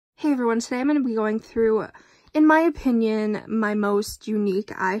Hey everyone, today I'm going to be going through, in my opinion, my most unique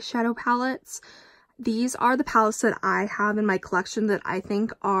eyeshadow palettes. These are the palettes that I have in my collection that I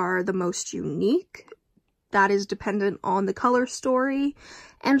think are the most unique. That is dependent on the color story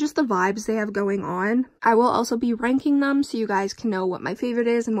and just the vibes they have going on. I will also be ranking them so you guys can know what my favorite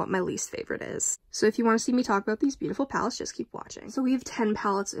is and what my least favorite is. So if you want to see me talk about these beautiful palettes, just keep watching. So we have 10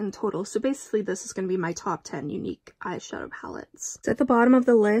 palettes in total. So basically this is going to be my top 10 unique eyeshadow palettes. So at the bottom of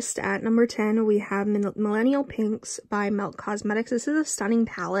the list at number 10, we have Millennial Pinks by Melt Cosmetics. This is a stunning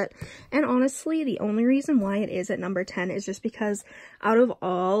palette. And honestly, the only reason why it is at number 10 is just because out of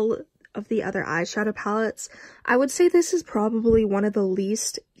all of the other eyeshadow palettes, I would say this is probably one of the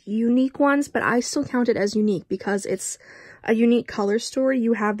least unique ones, but I still count it as unique because it's a unique color story.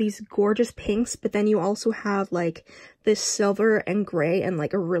 You have these gorgeous pinks, but then you also have like this silver and gray and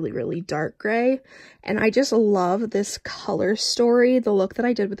like a really dark gray. And I just love this color story. The look that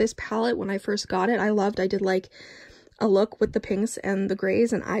I did with this palette when I first got it, I did like a look with the pinks and the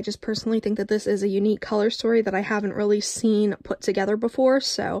grays, and I just personally think that this is a unique color story that I haven't really seen put together before,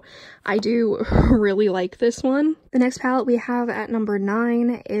 so I do really like this one. The next palette we have at number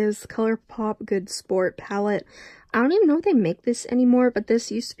 9 is ColourPop Good Sport palette. I don't even know if they make this anymore, but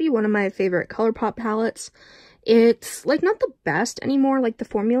this used to be one of my favorite ColourPop palettes. It's like not the best anymore, like the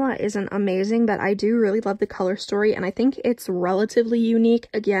formula isn't amazing, but I do really love the color story and I think it's relatively unique.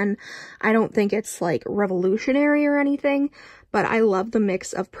 Again, I don't think it's like revolutionary or anything, but I love the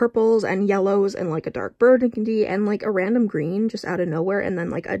mix of purples and yellows and like a dark burgundy and like a random green just out of nowhere and then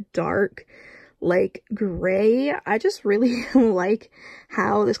like a dark like gray. I just really like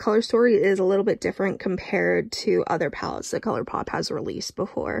how this color story is a little bit different compared to other palettes that ColourPop has released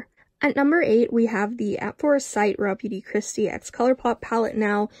before. At number 8, we have the At First Sight Raw Beauty Christie X ColourPop palette.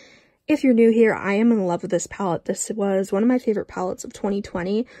 Now, if you're new here, I am in love with this palette. This was one of my favorite palettes of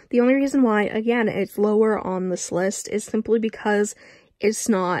 2020. The only reason why, again, it's lower on this list is simply because it's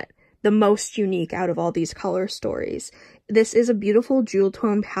not the most unique out of all these color stories. This is a beautiful jewel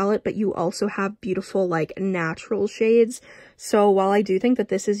tone palette, but you also have beautiful, like, natural shades. So while I do think that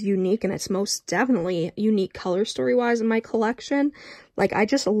this is unique, and it's most definitely unique color story-wise in my collection, like, I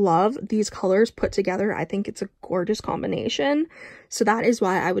just love these colors put together. I think it's a gorgeous combination. So that is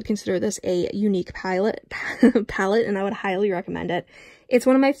why I would consider this a unique palette, and I would highly recommend it. It's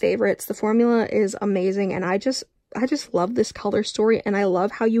one of my favorites. The formula is amazing, and I just love this color story, and I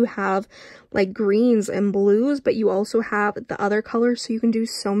love how you have like greens and blues, but you also have the other colors, so you can do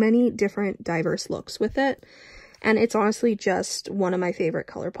so many different diverse looks with it. And it's honestly just one of my favorite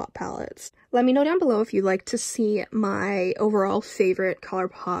ColourPop palettes. Let me know down below if you'd like to see my overall favorite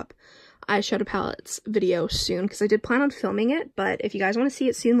ColourPop eyeshadow palettes video soon, because I did plan on filming it, but if you guys want to see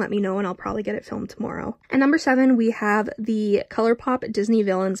it soon, let me know and I'll probably get it filmed tomorrow. At number 7, we have the ColourPop Disney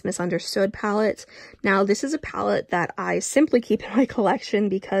Villains Misunderstood palette. Now, this is a palette that I simply keep in my collection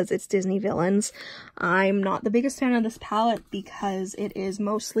because it's Disney villains. I'm not the biggest fan of this palette because it is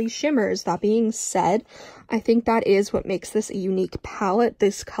mostly shimmers. That being said, I think that is what makes this a unique palette.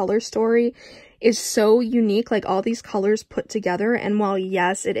 This color story is so unique, like all these colors put together, and while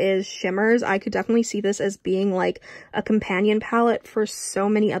yes, it is shimmers, I could definitely see this as being like a companion palette for so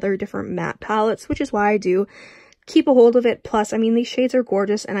many other different matte palettes, which is why I do keep a hold of it. Plus, I mean, these shades are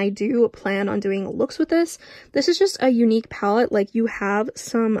gorgeous, and I do plan on doing looks with this. This is just a unique palette. Like, you have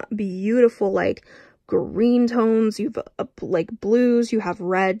some beautiful, like, green tones, you've like blues, you have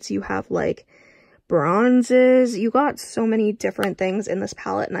reds, you have like bronzes. You got so many different things in this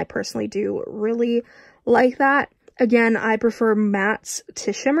palette, and I personally do really like that. Again, I prefer mattes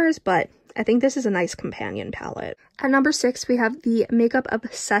to shimmers, but I think this is a nice companion palette. At number 6, we have the Makeup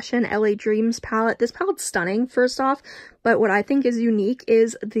Obsession LA Dreams palette. This palette's stunning, first off, but what I think is unique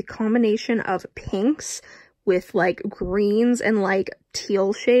is the combination of pinks with like greens and like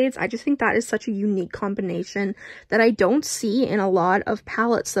teal shades. I just think that is such a unique combination that I don't see in a lot of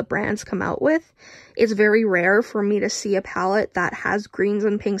palettes that brands come out with. It's very rare for me to see a palette that has greens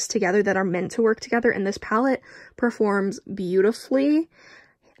and pinks together that are meant to work together, and this palette performs beautifully.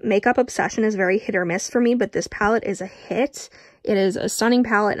 Makeup Obsession is very hit or miss for me, but this palette is a hit. It is a stunning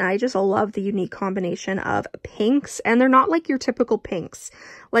palette, and I just love the unique combination of pinks, and they're not like your typical pinks.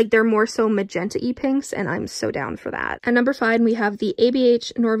 Like, they're more so magenta-y pinks, and I'm so down for that. At number 5, we have the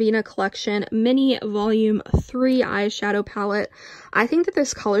ABH Norvina Collection Mini Volume 3 eyeshadow palette. I think that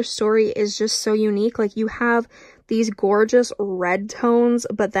this color story is just so unique. Like, you have these gorgeous red tones,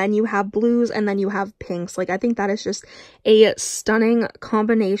 but then you have blues and then you have pinks. Like, I think that is just a stunning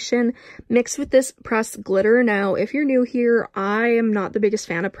combination mixed with this pressed glitter. Now, if you're new here, I am not the biggest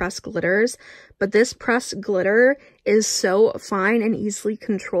fan of pressed glitters, but this pressed glitter is so fine and easily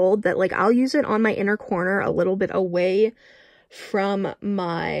controlled that, like, I'll use it on my inner corner a little bit away from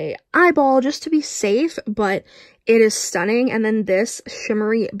my eyeball just to be safe, but it is stunning. And then this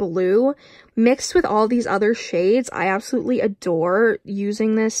shimmery blue mixed with all these other shades, I absolutely adore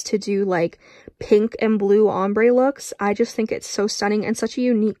using this to do like pink and blue ombre looks. I just think it's so stunning and such a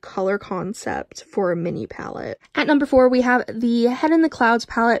unique color concept for a mini palette. At number 4, we have the Head in the Clouds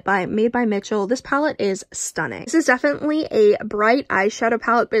palette made by Mitchell. This palette is stunning. This is definitely a bright eyeshadow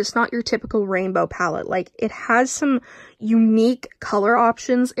palette, but it's not your typical rainbow palette. Like, it has some unique color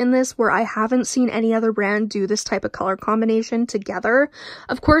options in this where I haven't seen any other brand do this type of color combination together.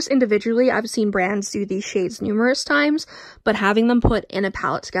 Of course, individually, I've seen brands do these shades numerous times, but having them put in a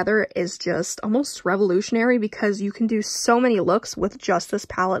palette together is just almost revolutionary because you can do so many looks with just this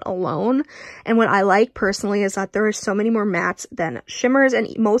palette alone. And what I like personally is that there are so many more mattes than shimmers, and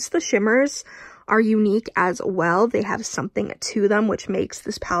most of the shimmers are unique as well. They have something to them, which makes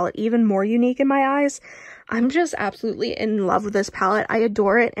this palette even more unique in my eyes. I'm just absolutely in love with this palette. I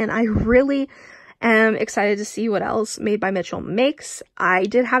adore it, and I really am excited to see what else Made by Mitchell makes. I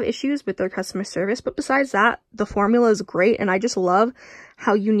did have issues with their customer service, but besides that, the formula is great, and I just love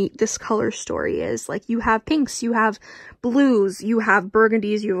how unique this color story is. Like, you have pinks, you have blues, you have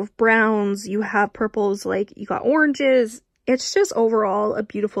burgundies, you have browns, you have purples, like, you got oranges. It's just overall a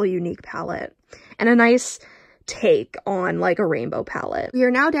beautiful, unique palette and a nice take on like a rainbow palette. We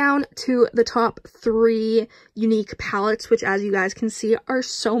are now down to the top 3 unique palettes, which, as you guys can see, are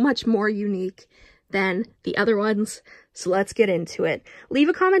so much more unique than the other ones. So let's get into it. Leave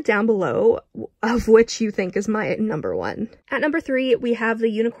a comment down below of which you think is my number 1. At number 3, we have the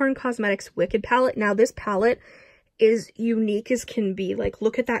Unicorn Cosmetics Wicked palette. Now, this palette is unique as can be. Like,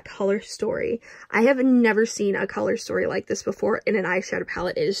 look at that color story. I have never seen a color story like this before in an eyeshadow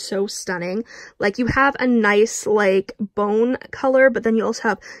palette. It is so stunning. Like, you have a nice like bone color, but then you also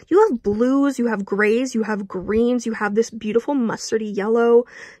have blues, you have grays, you have greens, you have this beautiful mustardy yellow,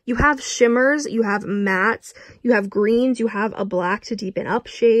 you have shimmers, you have mattes, you have greens, you have a black to deepen up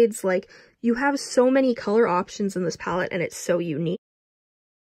shades. Like, you have so many color options in this palette, and it's so unique.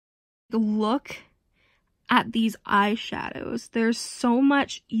 Look at these eyeshadows. There's so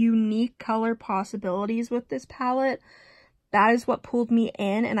much unique color possibilities with this palette. That is what pulled me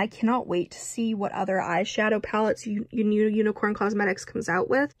in, and I cannot wait to see what other eyeshadow palettes Unicorn Cosmetics comes out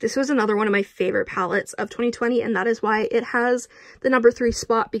with. This was another one of my favorite palettes of 2020, and that is why it has the number 3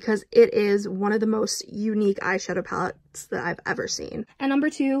 spot, because it is one of the most unique eyeshadow palettes that I've ever seen. At number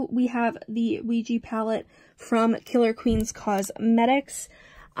 2, we have the Ouija palette from Killer Queens Cosmetics.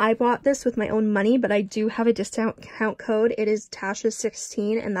 I bought this with my own money, but I do have a discount code. It is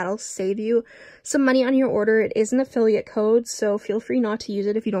Tasha16, and that'll save you some money on your order. It is an affiliate code, so feel free not to use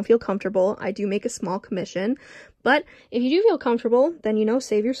it if you don't feel comfortable. I do make a small commission, but if you do feel comfortable, then, you know,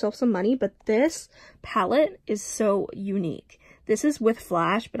 save yourself some money. But this palette is so unique. This is with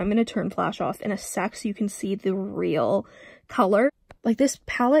flash, but I'm going to turn flash off in a sec so you can see the real color. Like, this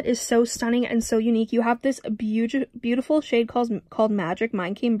palette is so stunning and so unique. You have this beautiful shade called Magic.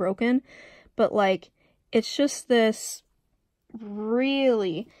 Mine came broken, but like, it's just this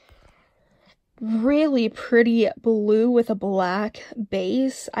really, really pretty blue with a black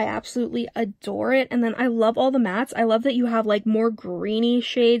base. I absolutely adore it. And then I love all the mattes. I love that you have like more greeny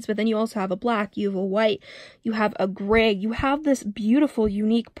shades, but then you also have a black, you have a white, you have a gray, you have this beautiful,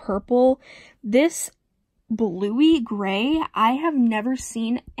 unique purple. This bluey gray, I have never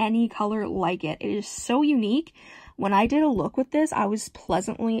seen any color like it. It is so unique. When I did a look with this, I was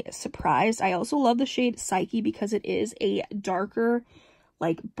pleasantly surprised. I also love the shade Psyche because it is a darker,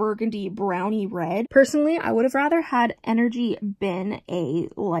 like burgundy browny red. Personally, I would have rather had Energy been a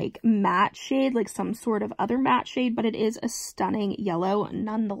like matte shade, like some sort of other matte shade, but it is a stunning yellow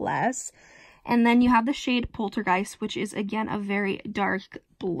nonetheless. And then you have the shade Poltergeist, which is, again, a very dark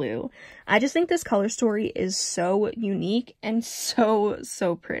blue. I just think this color story is so unique and so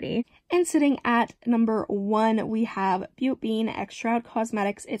pretty. And sitting at number 1, we have Butte Bean Extra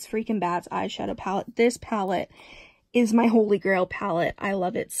Cosmetics It's Freakin' Bad's eyeshadow palette. This palette is my holy grail palette. I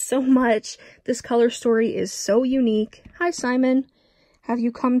love it so much. This color story is so unique. Hi, Simon. Have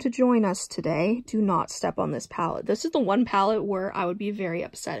you come to join us today? Do not step on this palette. This is the one palette where I would be very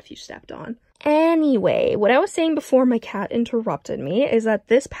upset if you stepped on. Anyway, what I was saying before my cat interrupted me is that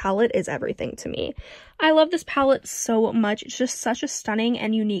this palette is everything to me. I love this palette so much. It's just such a stunning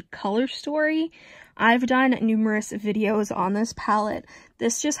and unique color story. I've done numerous videos on this palette.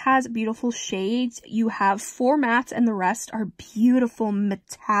 This just has beautiful shades. You have 4 mattes and the rest are beautiful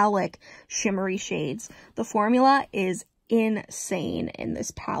metallic shimmery shades. The formula is insane in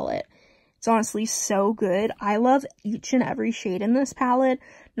this palette. It's honestly so good. I love each and every shade in this palette,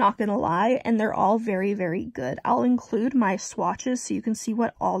 not gonna lie, and they're all very, very good. I'll include my swatches so you can see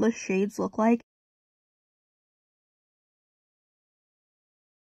what all the shades look like.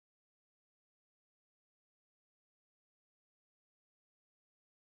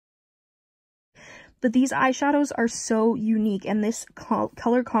 But these eyeshadows are so unique, and this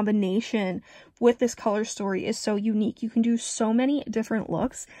color combination with this color story is so unique. You can do so many different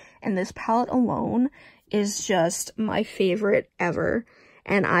looks, and this palette alone is just my favorite ever.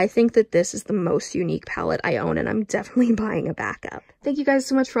 And I think that this is the most unique palette I own, and I'm definitely buying a backup. Thank you guys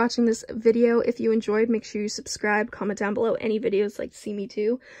so much for watching this video. If you enjoyed, make sure you subscribe, comment down below any videos you'd like to see me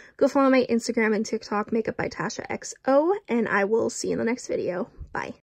do. Go follow my Instagram and TikTok, Makeup by Tasha XO, and I will see you in the next video. Bye.